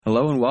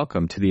Hello and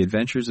welcome to the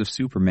Adventures of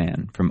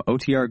Superman from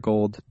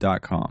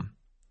OTRGold.com.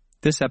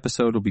 This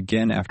episode will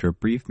begin after a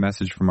brief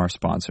message from our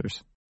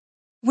sponsors.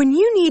 When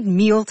you need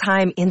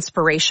mealtime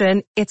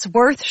inspiration, it's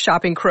worth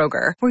shopping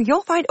Kroger, where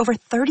you'll find over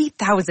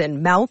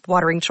 30,000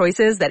 mouth-watering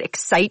choices that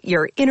excite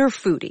your inner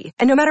foodie.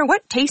 And no matter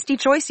what tasty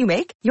choice you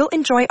make, you'll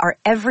enjoy our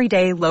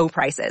everyday low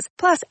prices,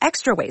 plus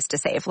extra ways to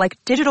save, like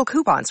digital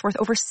coupons worth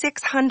over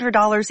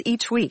 $600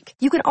 each week.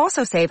 You can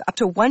also save up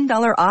to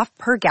 $1 off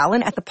per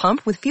gallon at the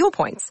pump with fuel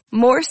points.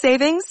 More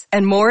savings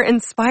and more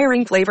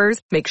inspiring flavors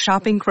make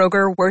shopping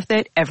Kroger worth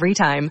it every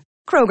time.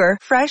 Kroger,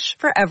 fresh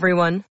for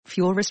everyone.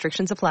 Fuel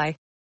restrictions apply.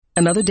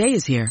 Another day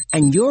is here,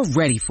 and you're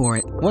ready for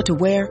it. What to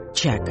wear?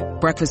 Check.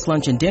 Breakfast,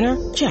 lunch, and dinner?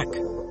 Check.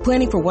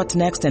 Planning for what's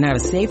next and how to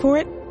save for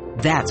it?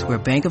 That's where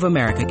Bank of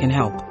America can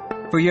help.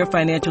 For your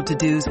financial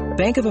to-dos,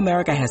 Bank of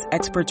America has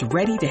experts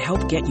ready to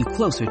help get you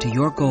closer to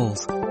your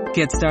goals.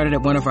 Get started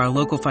at one of our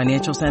local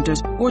financial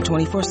centers or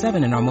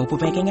 24/7 in our mobile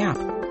banking app.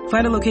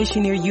 Find a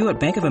location near you at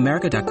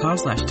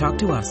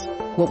bankofamerica.com/talktous.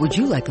 What would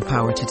you like the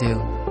power to do?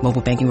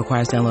 Mobile banking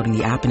requires downloading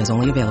the app and is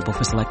only available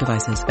for select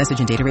devices. Message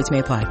and data rates may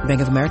apply.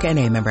 Bank of America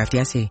N.A., member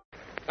FDIC.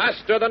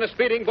 Faster than a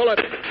speeding bullet.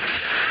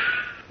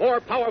 More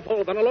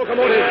powerful than a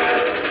locomotive.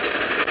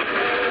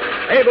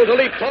 Able to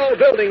leap tall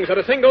buildings at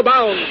a single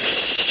bound.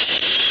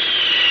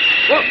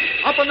 Look,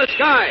 up in the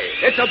sky.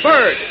 It's a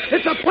bird.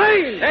 It's a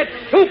plane. It's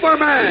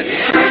Superman.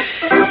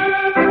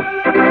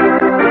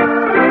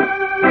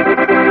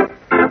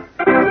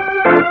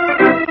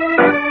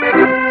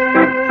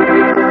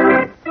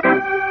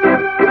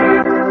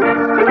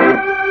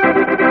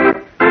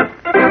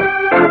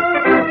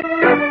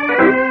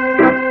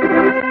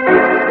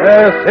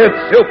 Yes, it's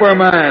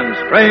Superman,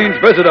 strange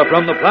visitor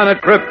from the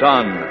planet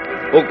Krypton,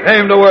 who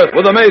came to Earth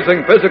with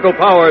amazing physical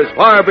powers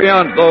far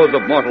beyond those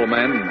of mortal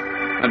men,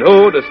 and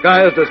who,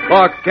 disguised as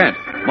Clark Kent,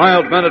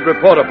 mild-mannered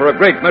reporter for a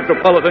great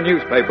metropolitan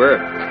newspaper,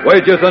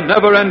 wages a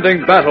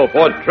never-ending battle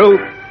for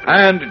truth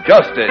and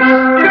justice.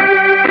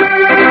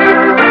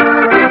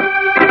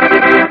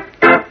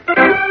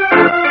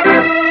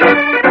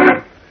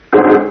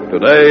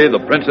 Today, the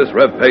Princess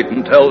Rev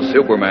Peyton tells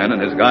Superman in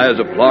his guise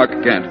of Clark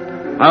Kent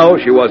how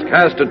she was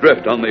cast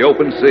adrift on the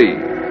open sea,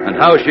 and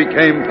how she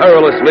came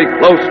perilously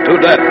close to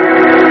death.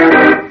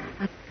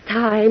 At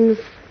times,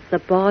 the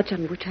barge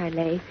on which I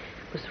lay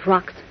was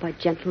rocked by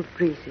gentle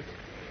breezes.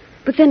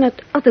 But then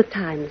at other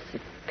times,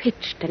 it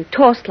pitched and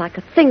tossed like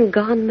a thing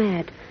gone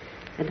mad,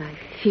 and I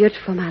feared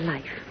for my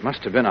life.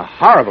 Must have been a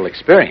horrible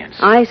experience.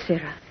 Aye,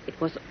 Sarah,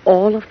 it was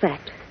all of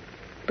that.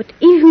 But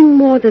even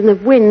more than the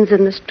winds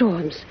and the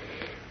storms,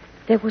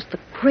 there was the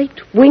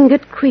great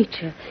winged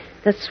creature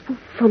that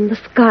swooped from the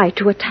sky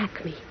to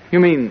attack me. You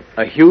mean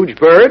a huge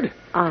bird?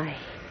 Aye.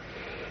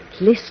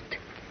 List,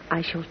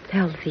 I shall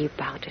tell thee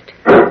about it.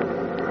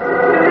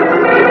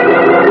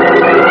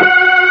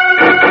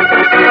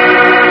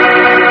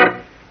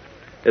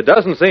 It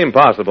doesn't seem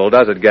possible,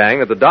 does it, gang,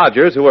 that the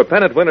Dodgers, who were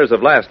pennant winners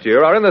of last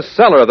year, are in the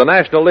cellar of the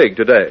National League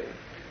today.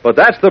 But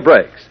that's the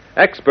breaks.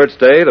 Experts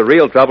say the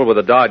real trouble with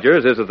the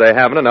Dodgers is that they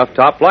haven't enough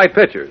top-flight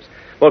pitchers.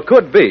 Well,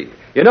 could be.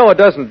 You know, it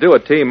doesn't do a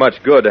team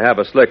much good to have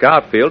a slick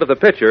outfield if the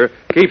pitcher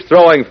keeps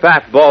throwing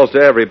fat balls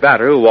to every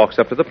batter who walks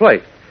up to the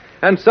plate.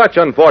 And such,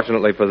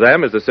 unfortunately for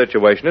them, is the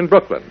situation in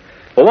Brooklyn.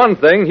 For one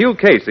thing, Hugh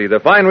Casey, the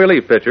fine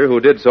relief pitcher who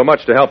did so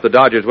much to help the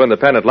Dodgers win the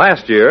pennant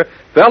last year,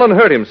 fell and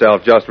hurt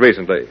himself just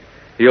recently.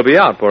 He'll be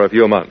out for a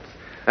few months.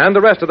 And the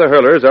rest of the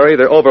hurlers are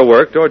either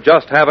overworked or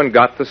just haven't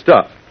got the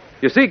stuff.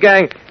 You see,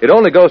 gang, it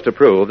only goes to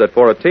prove that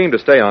for a team to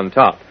stay on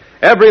top,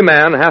 every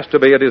man has to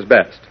be at his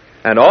best.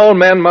 And all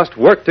men must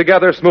work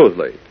together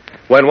smoothly.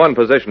 When one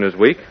position is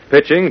weak,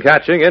 pitching,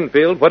 catching,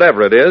 infield,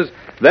 whatever it is,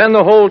 then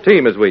the whole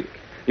team is weak.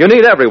 You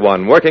need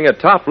everyone working at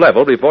top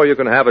level before you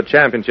can have a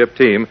championship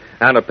team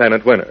and a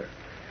pennant winner.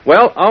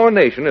 Well, our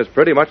nation is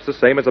pretty much the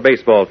same as a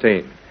baseball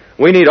team.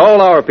 We need all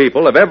our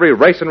people of every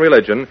race and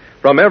religion,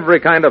 from every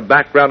kind of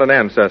background and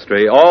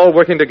ancestry, all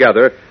working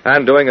together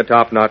and doing a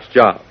top-notch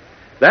job.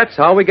 That's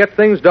how we get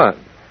things done.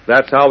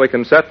 That's how we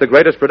can set the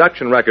greatest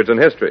production records in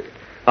history.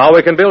 How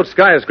we can build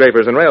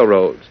skyscrapers and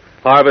railroads,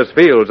 harvest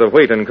fields of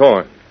wheat and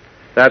corn.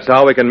 That's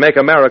how we can make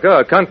America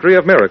a country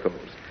of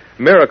miracles.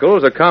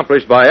 Miracles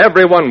accomplished by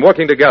everyone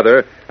working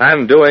together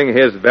and doing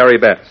his very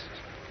best.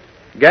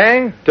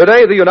 Gang,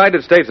 today the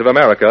United States of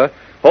America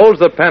holds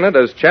the pennant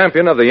as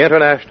champion of the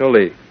International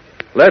League.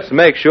 Let's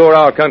make sure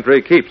our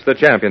country keeps the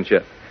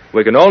championship.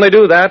 We can only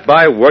do that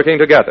by working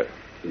together.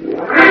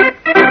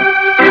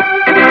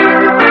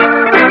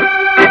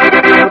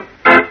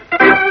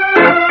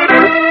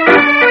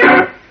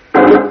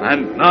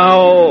 And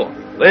now,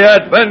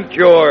 the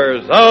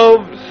adventures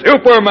of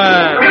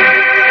Superman.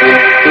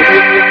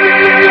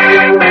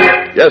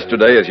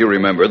 Yesterday, as you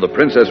remember, the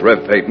Princess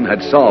Rev Peyton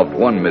had solved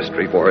one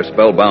mystery for her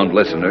spellbound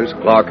listeners,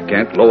 Clark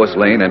Kent, Lois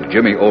Lane, and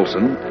Jimmy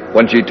Olsen,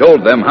 when she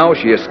told them how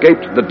she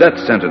escaped the death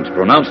sentence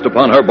pronounced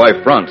upon her by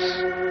Frantz,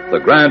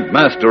 the Grand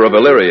Master of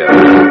Illyria.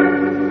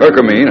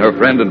 Hercamine, her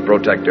friend and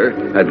protector,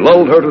 had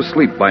lulled her to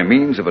sleep by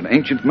means of an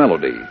ancient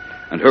melody,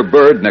 and her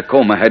bird,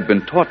 Nakoma, had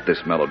been taught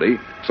this melody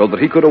so that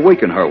he could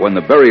awaken her when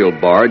the burial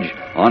barge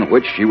on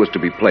which she was to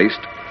be placed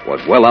was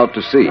well out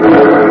to sea.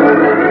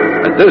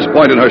 At this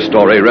point in her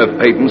story, Rev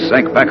Peyton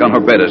sank back on her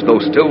bed as though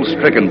still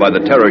stricken by the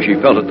terror she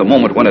felt at the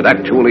moment when it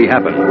actually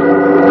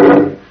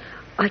happened.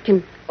 I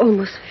can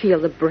almost feel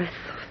the breath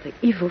of the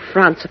evil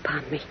Franz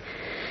upon me.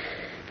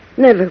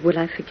 Never will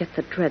I forget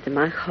the dread in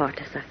my heart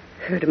as I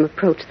heard him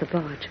approach the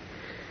barge.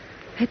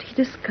 Had he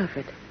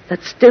discovered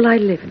that still I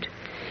lived,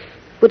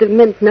 would have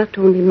meant not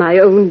only my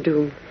own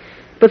doom,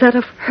 but that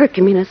of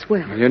Hercules as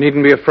well. You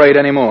needn't be afraid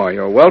anymore.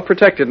 You're well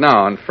protected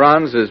now, and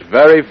Franz is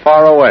very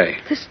far away.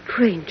 It is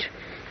strange,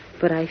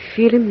 but I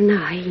feel him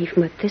nigh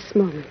even at this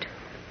moment.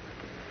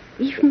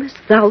 Even as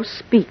thou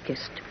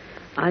speakest,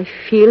 I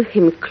feel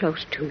him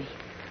close to me.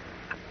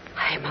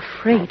 I am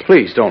afraid. Oh,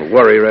 please don't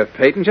worry, Rev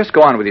Peyton. Just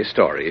go on with your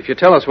story. If you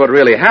tell us what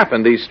really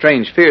happened, these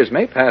strange fears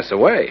may pass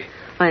away.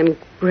 I am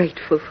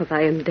grateful for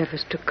thy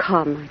endeavors to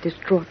calm my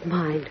distraught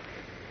mind.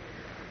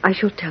 I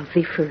shall tell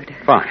thee further.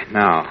 Fine.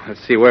 Now,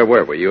 let's see, where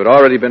were we? You had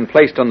already been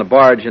placed on the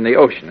barge in the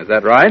ocean, is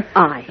that right?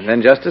 Aye. And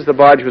then just as the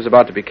barge was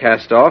about to be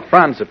cast off,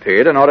 Franz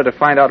appeared in order to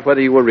find out whether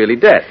you were really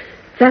dead.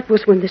 That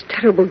was when this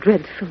terrible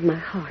dread filled my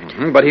heart.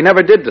 Mm-hmm. But he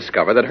never did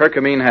discover that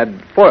Hercules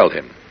had foiled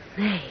him.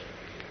 Nay,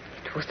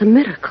 it was a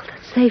miracle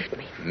that saved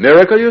me.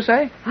 Miracle, you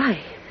say?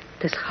 Aye.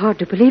 It is hard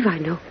to believe, I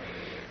know.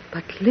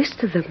 But listen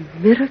to the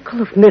miracle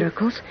of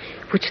miracles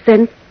which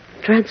then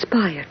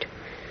transpired.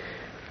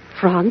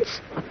 Franz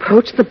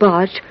approached the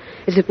barge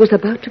as it was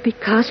about to be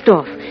cast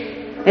off,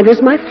 and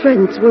as my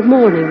friends were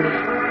mourning me.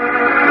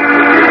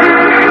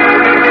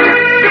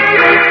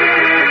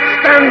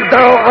 Stand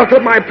thou out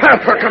of my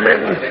path,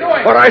 Hercules,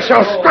 or I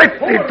shall strike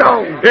thee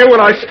down. Here will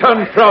I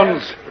stand,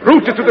 Franz,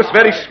 rooted to this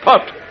very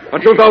spot,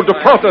 until thou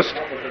departest.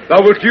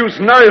 Thou wilt use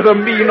neither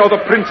me nor the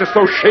princess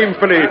so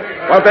shamefully,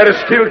 while there is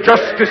still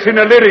justice in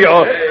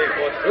Illyria.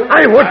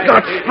 I would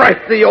not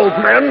strike thee, old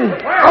man.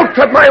 Out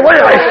of my way,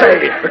 I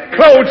say. The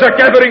clouds are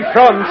gathering,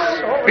 Franz.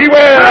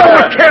 Beware!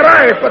 What care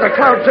I for the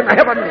clouds in the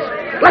heavens?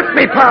 Let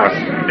me pass.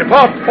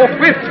 Depart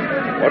forthwith,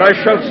 or I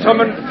shall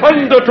summon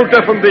thunder to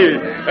deafen thee,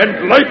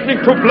 and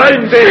lightning to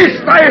blind thee.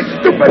 Cease thy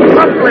stupid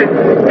mumbling.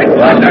 It's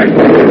thunder!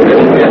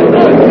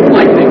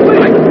 Lightning!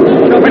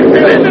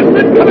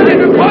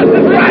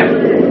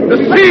 The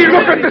sea!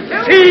 Look at the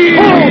sea!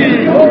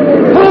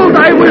 Hold!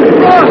 I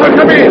withdraw,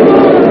 Hercules!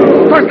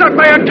 'Twas not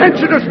my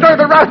intention to stir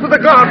the wrath of the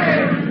gods.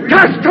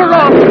 Cast her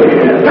off!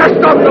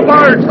 Cast off the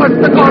barge, lest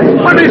the gods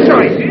punish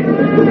us!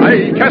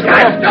 Aye, cast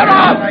her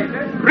off!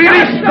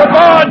 Release the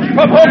barge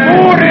from her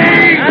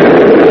mooring!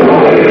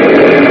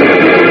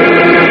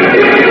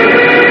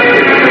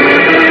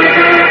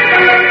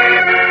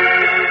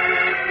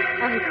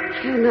 I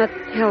cannot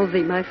tell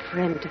thee, my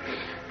friend,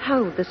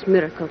 how this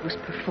miracle was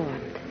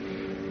performed.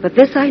 But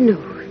this I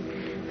know,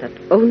 that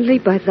only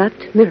by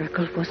that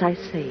miracle was I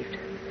saved.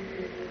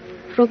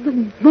 From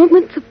the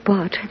moment the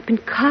barge had been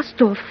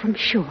cast off from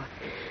shore,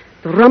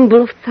 the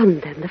rumble of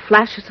thunder and the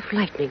flashes of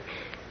lightning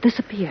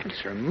disappeared.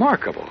 It's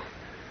remarkable.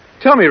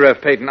 Tell me,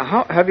 Rev Peyton,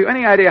 have you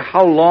any idea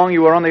how long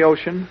you were on the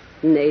ocean?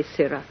 Nay,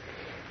 Sirrah.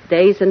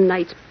 Days and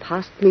nights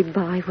passed me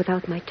by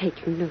without my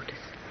taking notice.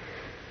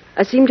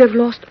 I seemed to have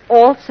lost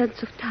all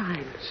sense of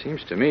time.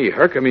 Seems to me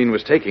Hercules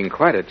was taking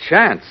quite a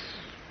chance.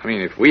 I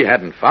mean, if we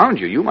hadn't found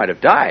you, you might have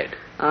died.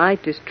 Aye,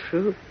 'tis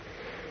true.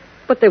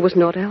 But there was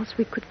naught else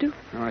we could do.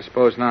 No, I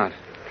suppose not.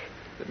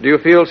 Do you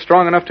feel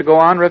strong enough to go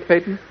on, Rev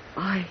Peyton?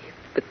 Aye,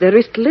 but there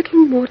is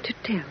little more to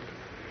tell.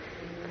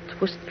 It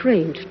was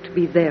strange to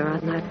be there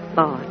on that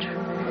barge.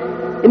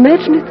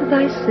 Imagine it to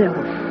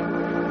thyself.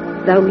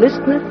 Thou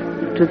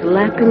listenest to the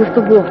lapping of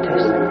the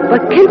waters,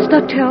 but canst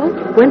not tell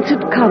whence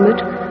it cometh,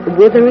 or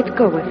whither it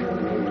goeth.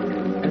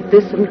 And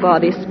this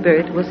embodied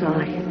spirit was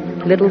I,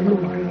 little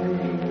more.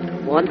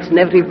 Once in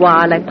every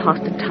while I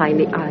passed a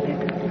tiny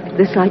islet.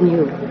 This I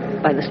knew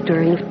by the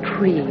stirring of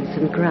trees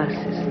and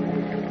grasses.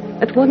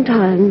 At one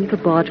time, the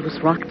barge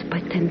was rocked by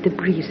tender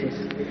breezes.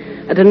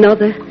 At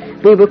another,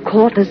 we were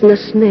caught as in a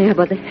snare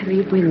by the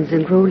heavy winds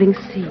and rolling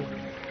sea.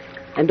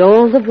 And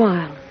all the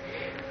while,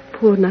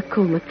 poor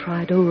Nakoma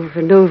tried over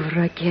and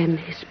over again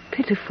his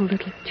pitiful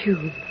little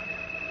tune.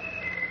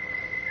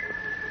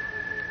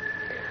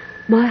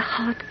 My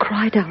heart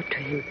cried out to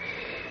him,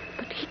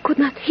 but he could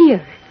not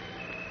hear.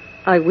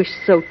 I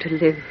wished so to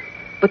live,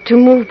 but to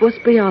move was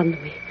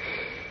beyond me.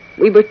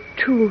 We were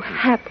two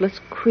hapless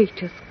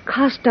creatures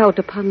cast out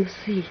upon the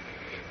sea,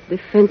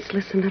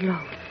 defenseless and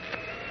alone.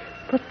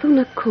 But though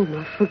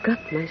Nakoma forgot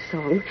my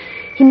song,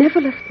 he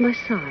never left my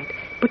side,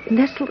 but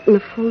nestled in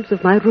the folds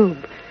of my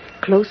robe,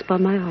 close by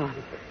my arm.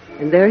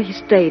 And there he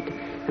stayed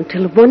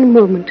until one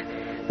moment,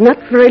 not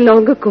very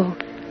long ago,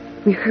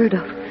 we heard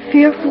a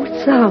fearful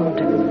sound.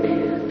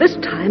 This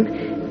time,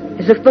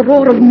 as if the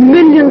roar of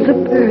millions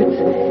of birds.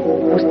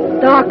 It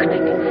was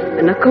darkening,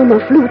 and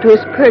Nakoma flew to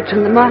his perch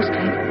on the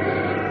masthead.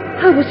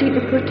 How was he to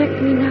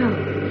protect me now?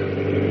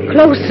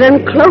 Closer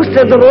and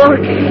closer the roar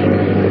came.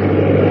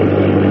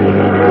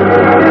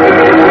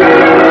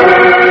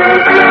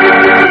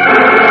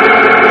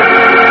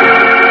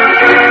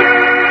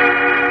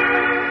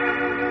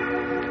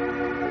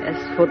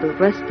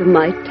 rest of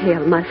my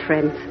tale, my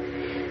friends.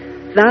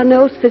 Thou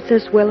knowest this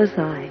as well as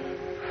I,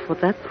 for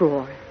that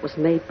roar was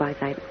made by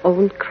thine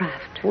own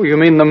craft. Oh, you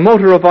mean the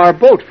motor of our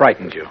boat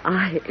frightened you?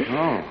 Aye.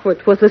 Oh. For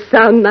it was a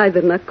sound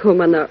neither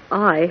Nakoma nor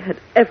I had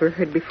ever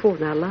heard before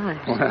in our lives.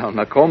 Well,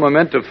 Nakoma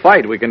meant to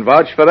fight. We can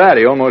vouch for that.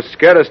 He almost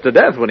scared us to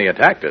death when he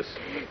attacked us.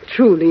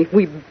 Truly,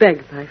 we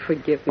beg thy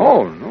forgiveness.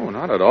 Oh, no,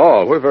 not at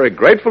all. We're very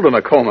grateful to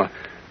Nakoma.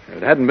 If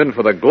it hadn't been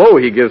for the glow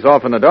he gives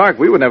off in the dark,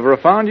 we would never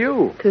have found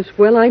you. 'Tis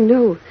well I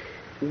know.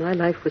 My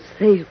life was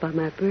saved by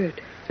my bird.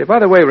 Say, by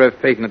the way, Rev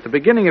Peyton, at the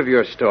beginning of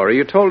your story,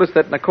 you told us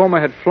that Nakoma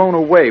had flown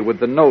away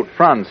with the note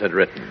Franz had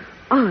written.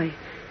 Aye.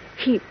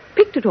 He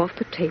picked it off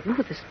the table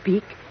with his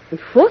beak and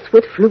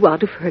forthwith flew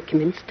out of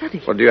Hercules'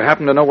 study. Well, do you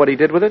happen to know what he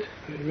did with it?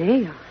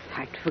 Nay,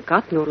 I'd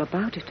forgotten all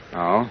about it.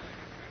 Oh?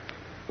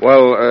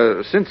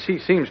 Well, since he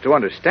seems to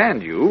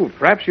understand you,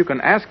 perhaps you can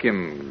ask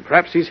him.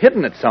 Perhaps he's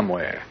hidden it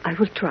somewhere. I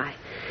will try.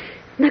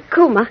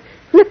 Nakoma,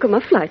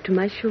 fly to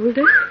my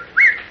shoulder.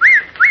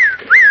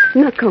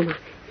 Nakoma,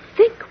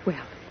 think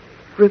well.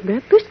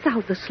 Rememberst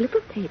thou the slip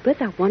of paper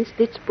thou once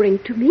didst bring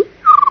to me?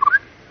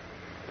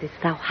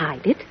 Didst thou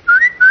hide it?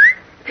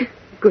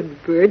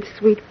 Good bird,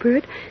 sweet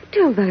bird,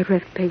 tell thy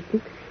Rev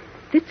Peyton.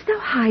 Didst thou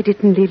hide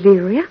it in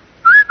Illyria?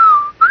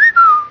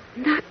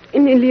 Not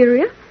in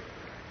Illyria?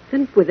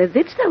 Then whither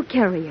didst thou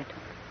carry it?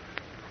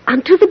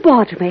 Unto the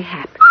border,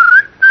 mayhap.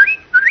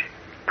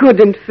 Good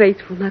and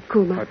faithful,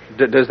 Nakoma.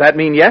 Does that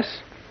mean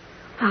yes?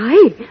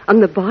 Aye, on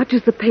the barge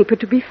is the paper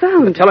to be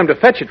found. But tell him to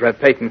fetch it, Rev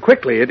Peyton,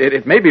 quickly.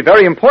 It may be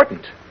very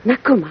important.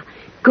 Nakoma,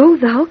 go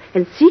thou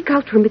and seek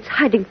out from its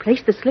hiding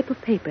place the slip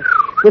of paper.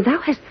 When thou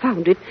hast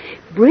found it,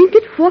 bring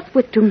it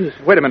forthwith to me.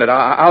 Wait a minute.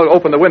 I'll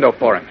open the window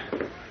for him.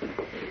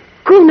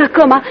 Go,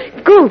 Nakoma,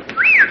 go.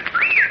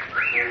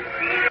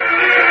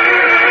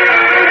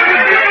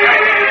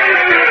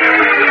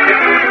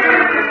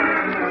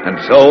 And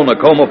so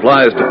Nakoma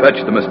flies to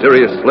fetch the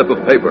mysterious slip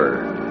of paper.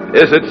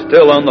 Is it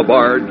still on the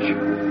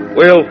barge?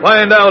 We'll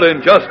find out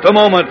in just a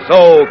moment,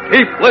 so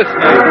keep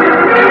listening.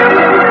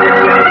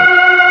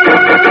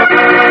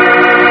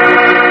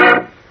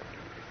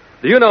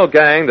 Do you know,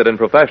 gang, that in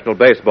professional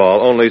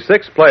baseball, only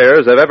 6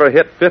 players have ever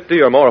hit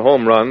 50 or more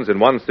home runs in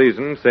one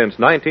season since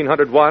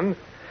 1901?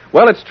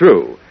 Well, it's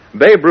true.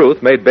 Babe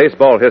Ruth made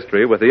baseball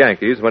history with the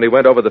Yankees when he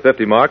went over the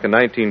 50 mark in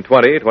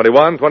 1920,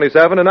 21,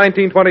 27, and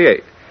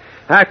 1928.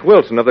 Hack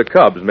Wilson of the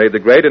Cubs made the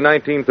grade in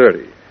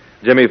 1930.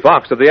 Jimmy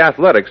Fox of the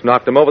Athletics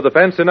knocked him over the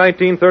fence in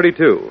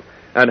 1932.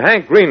 And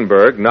Hank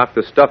Greenberg knocked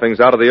the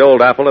stuffings out of the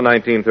Old Apple in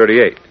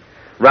 1938.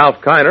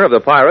 Ralph Kiner of the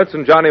Pirates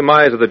and Johnny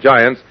Mize of the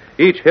Giants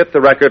each hit the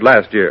record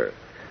last year.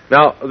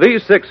 Now,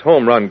 these 6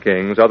 home run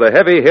kings are the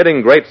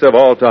heavy-hitting greats of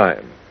all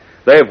time.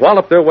 They've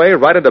walloped their way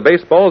right into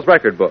baseball's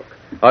record book,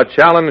 a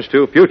challenge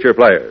to future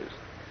players.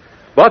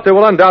 But there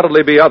will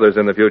undoubtedly be others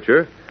in the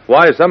future.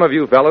 Why, some of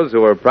you fellows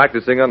who are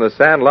practicing on the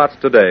sand lots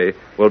today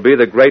will be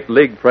the great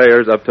league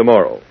players of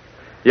tomorrow.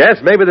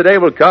 Yes, maybe the day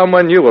will come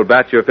when you will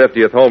bat your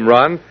 50th home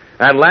run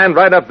and land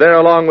right up there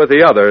along with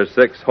the other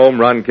 6 home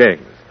run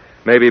kings.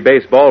 Maybe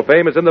baseball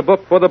fame is in the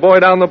book for the boy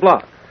down the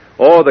block,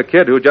 or the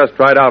kid who just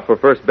tried out for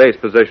first base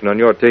position on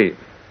your team.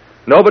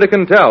 Nobody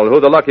can tell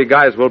who the lucky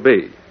guys will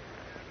be.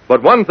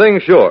 But one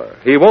thing's sure,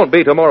 he won't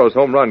be tomorrow's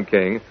home run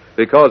king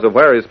because of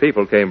where his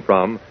people came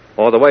from,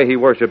 or the way he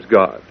worships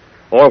God,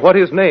 or what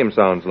his name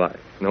sounds like.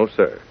 No,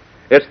 sir.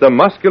 It's the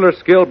muscular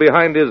skill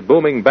behind his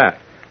booming bat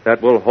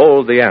that will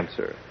hold the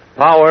answer.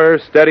 Power,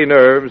 steady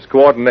nerves,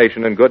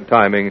 coordination, and good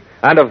timing,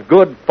 and of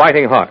good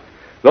fighting heart.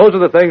 Those are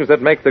the things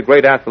that make the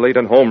great athlete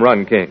and home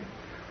run king.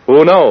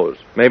 Who knows?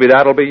 Maybe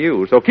that'll be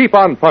you. So keep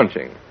on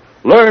punching.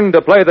 Learn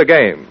to play the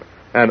game.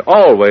 And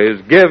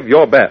always give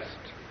your best.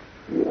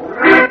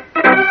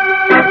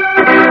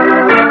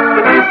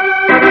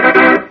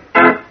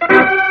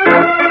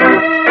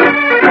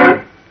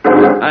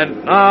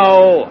 And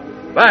now,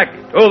 back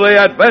to the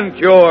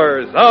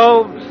adventures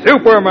of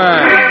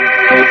Superman.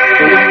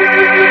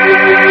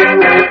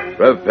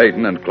 Rev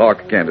Peyton and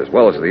Clark Kent, as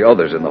well as the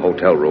others in the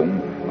hotel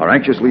room, are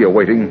anxiously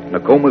awaiting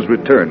Nakoma's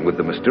return with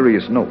the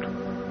mysterious note.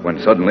 When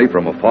suddenly,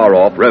 from afar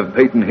off, Rev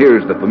Peyton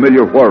hears the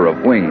familiar whir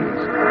of wings.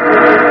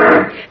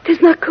 'Tis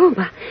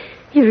Nakoma.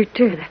 He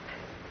returneth.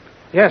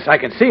 Yes, I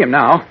can see him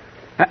now.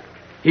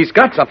 He's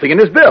got something in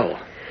his bill.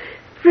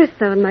 Rest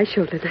thou on my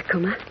shoulder,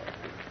 Nakoma.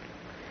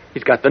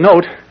 He's got the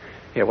note.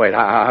 Here, wait,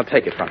 I'll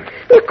take it from him.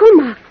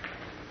 Nakoma,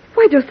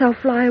 why dost thou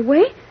fly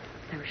away?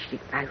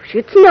 Thou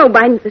shouldst know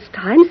by this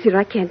time, sir,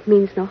 I can't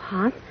means no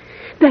harm.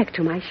 Back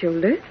to my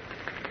shoulder.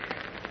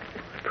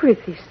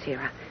 Prithee,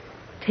 Sarah,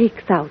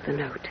 take thou the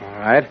note. All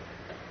right.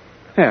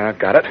 There, I've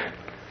got it.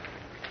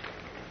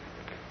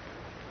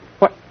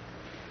 What?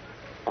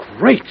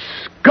 Great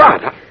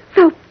Scott!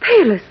 Thou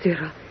palest,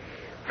 Sarah.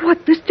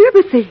 What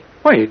disturbeth thee?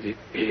 Why,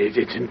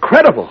 it's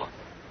incredible.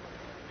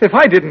 If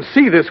I didn't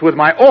see this with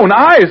my own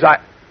eyes,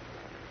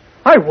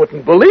 I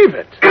wouldn't believe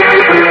it.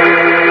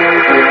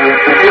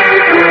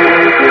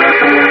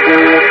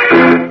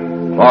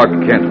 Clark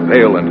Kent,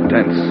 pale and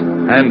tense,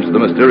 hands the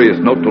mysterious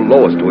note to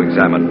Lois to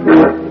examine.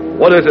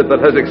 What is it that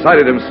has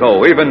excited him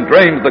so, even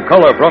drained the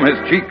color from his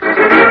cheeks?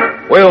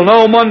 We'll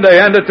know Monday,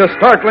 and it's a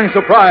startling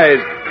surprise,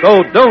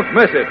 so don't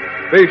miss it.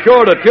 Be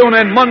sure to tune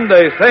in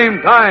Monday,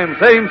 same time,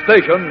 same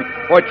station,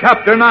 for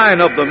Chapter 9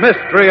 of The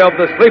Mystery of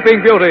the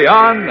Sleeping Beauty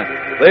on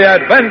The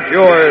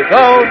Adventures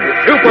of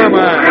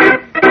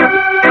Superman.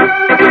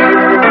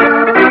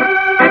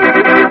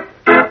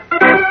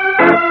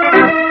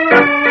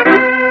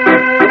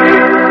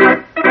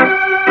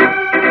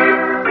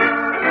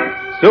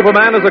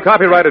 Superman is a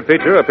copyrighted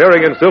feature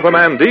appearing in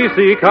Superman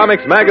DC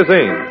Comics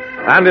magazine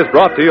and is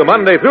brought to you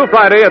Monday through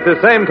Friday at the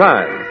same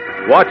time.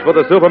 Watch for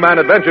the Superman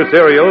Adventure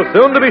serial,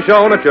 soon to be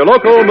shown at your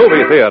local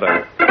movie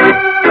theater.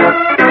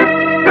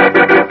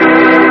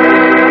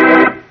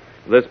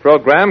 This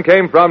program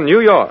came from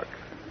New York.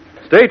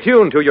 Stay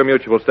tuned to your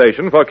mutual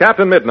station for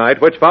Captain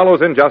Midnight, which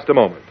follows in just a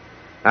moment.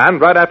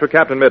 And right after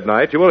Captain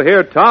Midnight, you will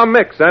hear Tom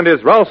Mix and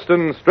his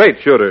Ralston Straight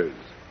Shooters.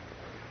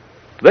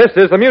 This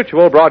is the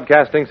Mutual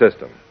Broadcasting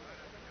System.